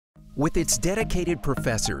With its dedicated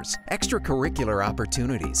professors, extracurricular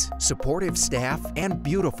opportunities, supportive staff, and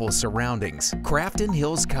beautiful surroundings, Crafton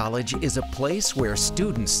Hills College is a place where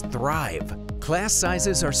students thrive. Class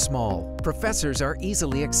sizes are small, professors are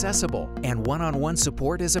easily accessible, and one-on-one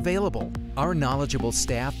support is available. Our knowledgeable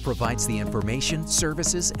staff provides the information,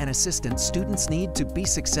 services, and assistance students need to be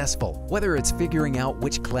successful. Whether it's figuring out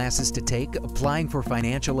which classes to take, applying for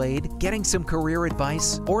financial aid, getting some career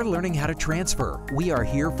advice, or learning how to transfer, we are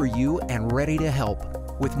here for you and ready to help.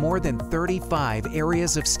 With more than 35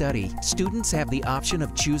 areas of study, students have the option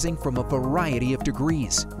of choosing from a variety of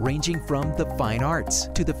degrees, ranging from the fine arts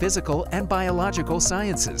to the physical and biological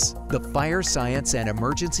sciences. The Fire Science and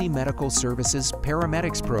Emergency Medical Services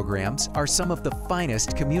Paramedics programs are some of the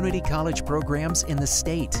finest community college programs in the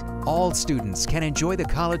state. All students can enjoy the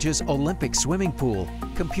college's Olympic swimming pool,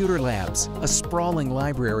 computer labs, a sprawling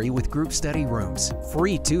library with group study rooms,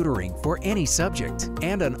 free tutoring for any subject,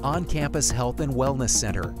 and an on-campus health and wellness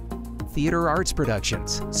center. Theater arts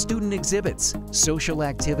productions, student exhibits, social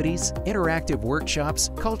activities, interactive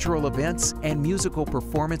workshops, cultural events, and musical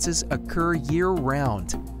performances occur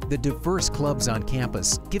year-round. The diverse clubs on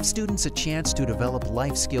campus give students a chance to develop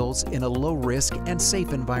life skills in a low-risk and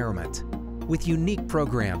safe environment. With unique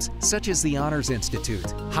programs such as the Honors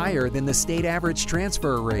Institute, higher than the state average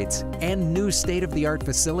transfer rates, and new state-of-the-art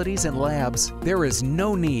facilities and labs, there is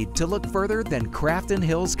no need to look further than Crafton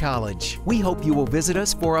Hills College. We hope you will visit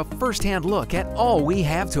us for a first-hand look at all we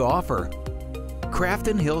have to offer.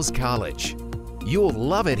 Crafton Hills College. You'll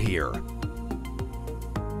love it here.